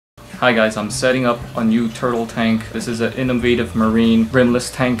Hi guys, I'm setting up a new turtle tank. This is an innovative marine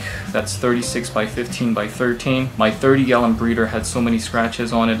rimless tank that's 36 by 15 by 13. My 30-gallon breeder had so many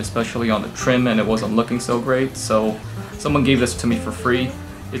scratches on it, especially on the trim, and it wasn't looking so great, so someone gave this to me for free.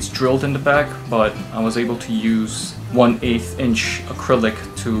 It's drilled in the back, but I was able to use 1/8 inch acrylic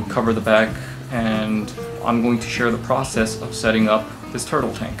to cover the back, and I'm going to share the process of setting up this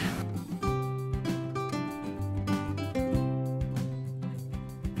turtle tank.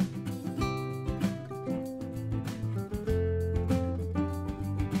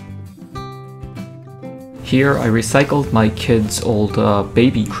 Here I recycled my kid's old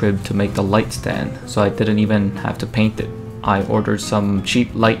baby crib to make the light stand, so I didn't even have to paint it. I ordered some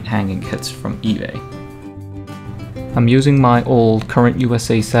cheap light hanging kits from eBay. I'm using my old Current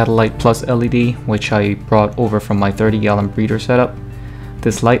USA Satellite Plus LED, which I brought over from my 30-gallon breeder setup.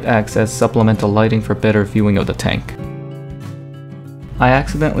 This light acts as supplemental lighting for better viewing of the tank. I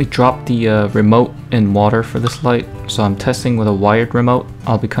accidentally dropped the remote in water for this light, so I'm testing with a wired remote.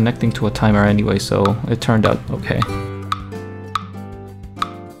 I'll be connecting to a timer anyway, so it turned out okay.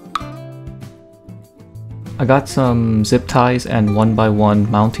 I got some zip ties and 1x1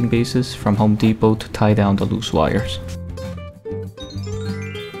 mounting bases from Home Depot to tie down the loose wires.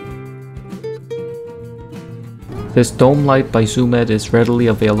 This dome light by Zoomed is readily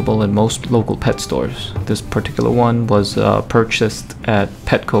available in most local pet stores. This particular one was purchased at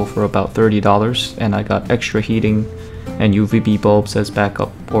Petco for about $30, and I got extra heating and UVB bulbs as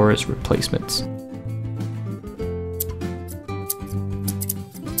backup or as replacements.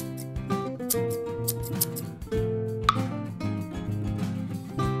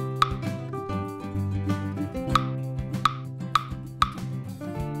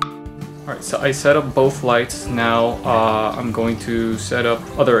 Alright, so I set up both lights. Now I'm going to set up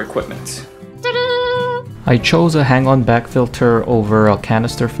other equipment. I chose a hang-on back filter over a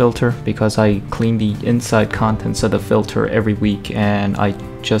canister filter because I clean the inside contents of the filter every week, and I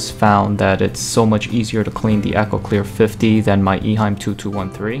just found that it's so much easier to clean the AquaClear 50 than my Eheim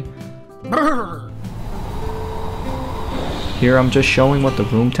 2213. Here I'm just showing what the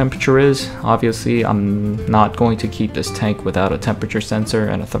room temperature is. Obviously I'm not going to keep this tank without a temperature sensor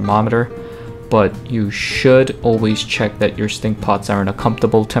and a thermometer, but you should always check that your stink pots are in a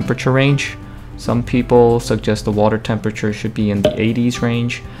comfortable temperature range. Some people suggest the water temperature should be in the 80s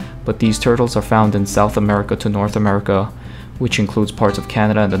range, but these turtles are found in South America to North America, which includes parts of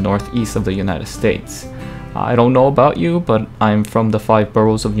Canada and the northeast of the United States. I don't know about you, but I'm from the 5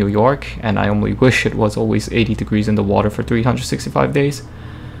 boroughs of New York, and I only wish it was always 80 degrees in the water for 365 days.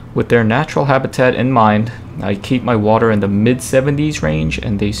 With their natural habitat in mind, I keep my water in the mid-70s range,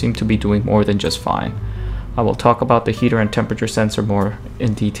 and they seem to be doing more than just fine. I will talk about the heater and temperature sensor more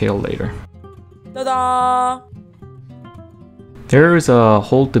in detail later. Ta-da! There is a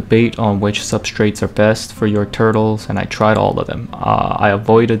whole debate on which substrates are best for your turtles, and I tried all of them. I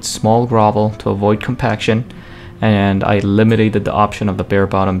avoided small gravel to avoid compaction, and I eliminated the option of the bare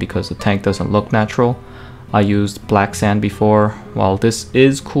bottom because the tank doesn't look natural. I used black sand before. While this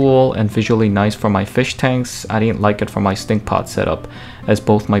is cool and visually nice for my fish tanks, I didn't like it for my stink pot setup, as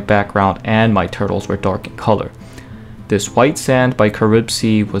both my background and my turtles were dark in color. This white sand by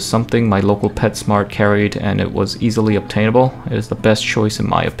Caribsea was something my local PetSmart carried, and it was easily obtainable. It is the best choice in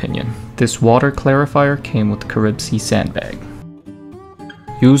my opinion. This water clarifier came with the Caribsea sandbag.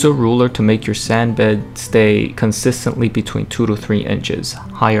 Use a ruler to make your sand bed stay consistently between 2 to 3 inches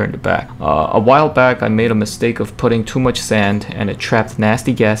higher in the back. A while back I made a mistake of putting too much sand, and it trapped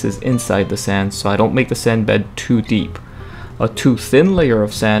nasty gases inside the sand, so I don't make the sand bed too deep. A too thin layer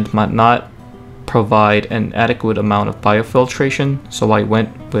of sand might not provide an adequate amount of biofiltration, so I went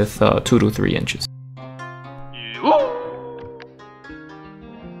with 2 to 3 inches.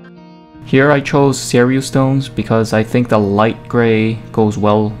 Here I chose cereal stones because I think the light gray goes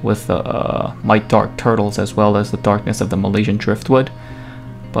well with my dark turtles as well as the darkness of the Malaysian driftwood.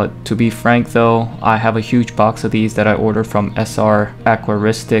 But to be frank though, I have a huge box of these that I ordered from SR,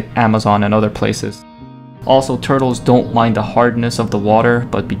 Aquaristic, Amazon and other places. Also, turtles don't mind the hardness of the water,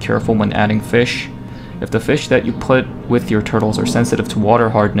 but be careful when adding fish. If the fish that you put with your turtles are sensitive to water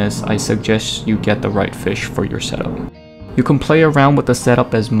hardness, I suggest you get the right fish for your setup. You can play around with the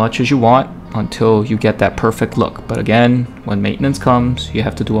setup as much as you want until you get that perfect look, but again, when maintenance comes, you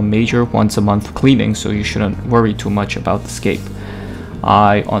have to do a major once-a-month cleaning, so you shouldn't worry too much about the scape.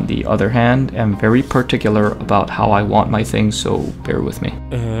 I, on the other hand, am very particular about how I want my things, so bear with me.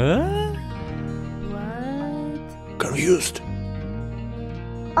 What? Confused.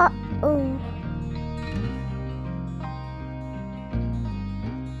 Uh-oh.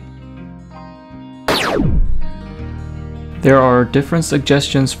 There are different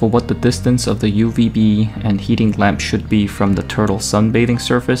suggestions for what the distance of the UVB and heating lamp should be from the turtle sunbathing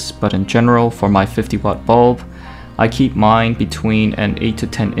surface, but in general, for my 50-watt bulb, I keep mine between an 8 to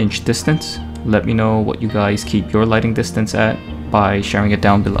 10 inch distance. Let me know what you guys keep your lighting distance at by sharing it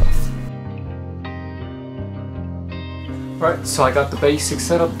down below. Alright, so I got the basic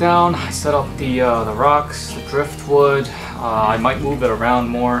setup down. I set up the rocks, the driftwood. I might move it around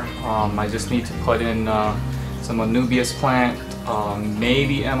more. I just need to put in some Anubias plant,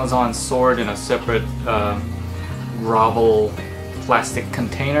 maybe Amazon sword in a separate grovel plastic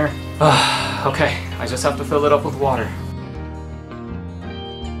container. Okay, I just have to fill it up with water.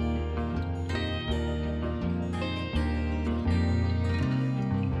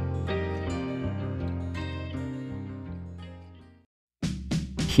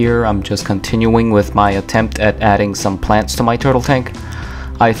 Here I'm just continuing with my attempt at adding some plants to my turtle tank.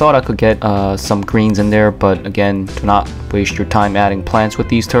 I thought I could get some greens in there, but again, do not waste your time adding plants with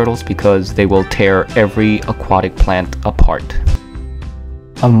these turtles because they will tear every aquatic plant apart.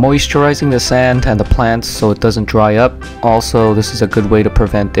 I'm moisturizing the sand and the plants so it doesn't dry up. Also, this is a good way to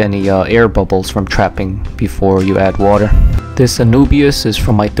prevent any air bubbles from trapping before you add water. This Anubias is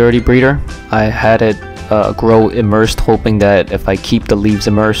from my 30 breeder. I had it grow immersed, hoping that if I keep the leaves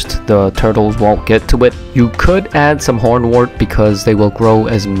immersed, the turtles won't get to it. You could add some hornwort because they will grow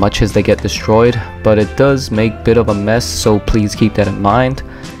as much as they get destroyed, but it does make a bit of a mess, so please keep that in mind.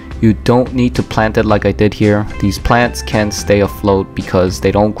 You don't need to plant it like I did here. These plants can stay afloat because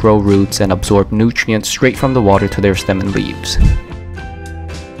they don't grow roots and absorb nutrients straight from the water to their stem and leaves.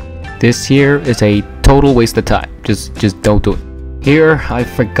 This here is a total waste of time. Just don't do it. Here, I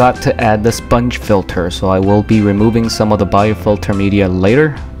forgot to add the sponge filter, so I will be removing some of the biofilter media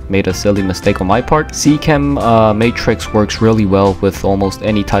later. Made a silly mistake on my part. Seachem Matrix works really well with almost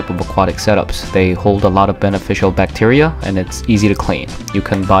any type of aquatic setups. They hold a lot of beneficial bacteria and it's easy to clean. You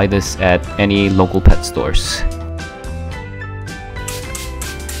can buy this at any local pet stores.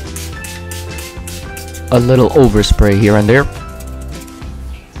 A little overspray here and there.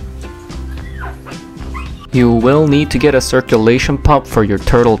 You will need to get a circulation pump for your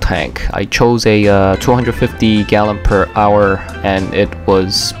turtle tank. I chose a 250 gallon per hour and it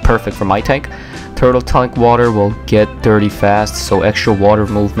was perfect for my tank. Turtle tank water will get dirty fast, so extra water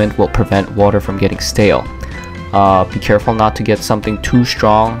movement will prevent water from getting stale. Be careful not to get something too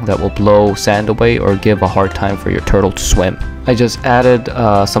strong that will blow sand away or give a hard time for your turtle to swim. I just added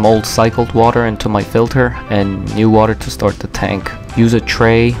some old cycled water into my filter and new water to start the tank. Use a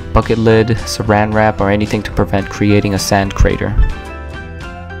tray, bucket lid, saran wrap, or anything to prevent creating a sand crater.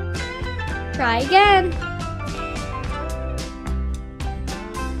 Try again.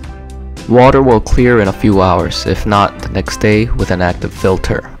 Water will clear in a few hours, if not the next day with an active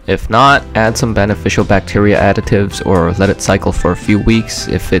filter. If not, add some beneficial bacteria additives or let it cycle for a few weeks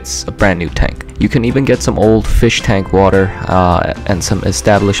if it's a brand new tank. You can even get some old fish tank water and some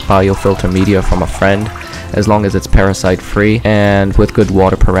established biofilter media from a friend, as long as it's parasite free and with good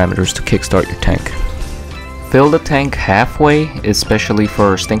water parameters to kickstart your tank. Fill the tank halfway, especially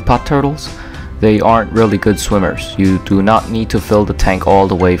for stinkpot turtles. They aren't really good swimmers. You do not need to fill the tank all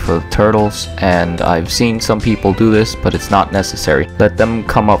the way for the turtles, and I've seen some people do this, but it's not necessary. Let them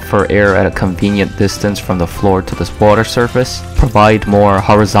come up for air at a convenient distance from the floor to the water surface. Provide more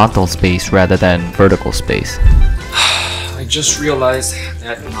horizontal space rather than vertical space. I just realized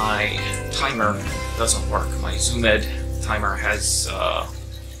that my timer doesn't work. My ZoomEd timer has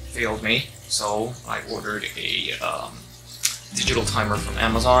failed me, so I ordered a digital timer from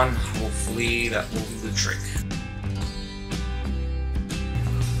Amazon. Hopefully that will do the trick.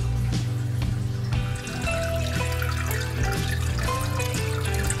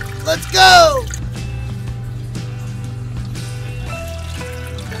 Let's go!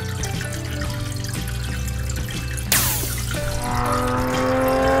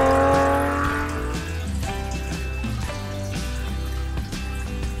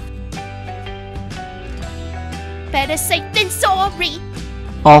 Better safe than sorry.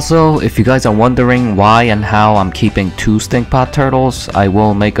 Also, if you guys are wondering why and how I'm keeping 2 stinkpot turtles, I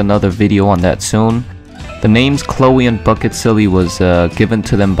will make another video on that soon. The names Chloe and Bucket Silly was given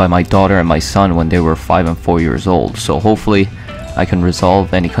to them by my daughter and my son when they were 5 and 4 years old, so hopefully I can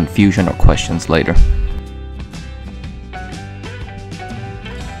resolve any confusion or questions later.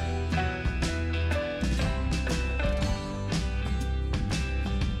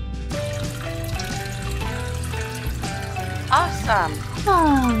 Awesome.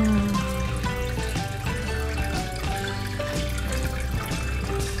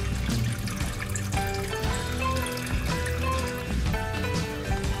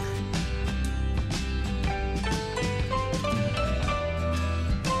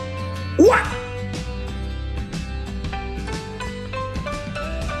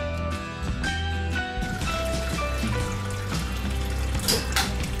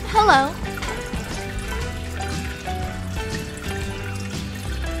 Hello.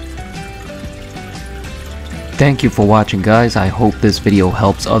 Thank you for watching, guys. I hope this video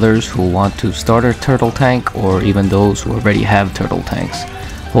helps others who want to start a turtle tank, or even those who already have turtle tanks.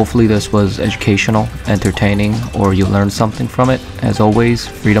 Hopefully this was educational, entertaining, or you learned something from it. As always,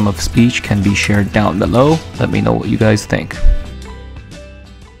 freedom of speech can be shared down below. Let me know what you guys think.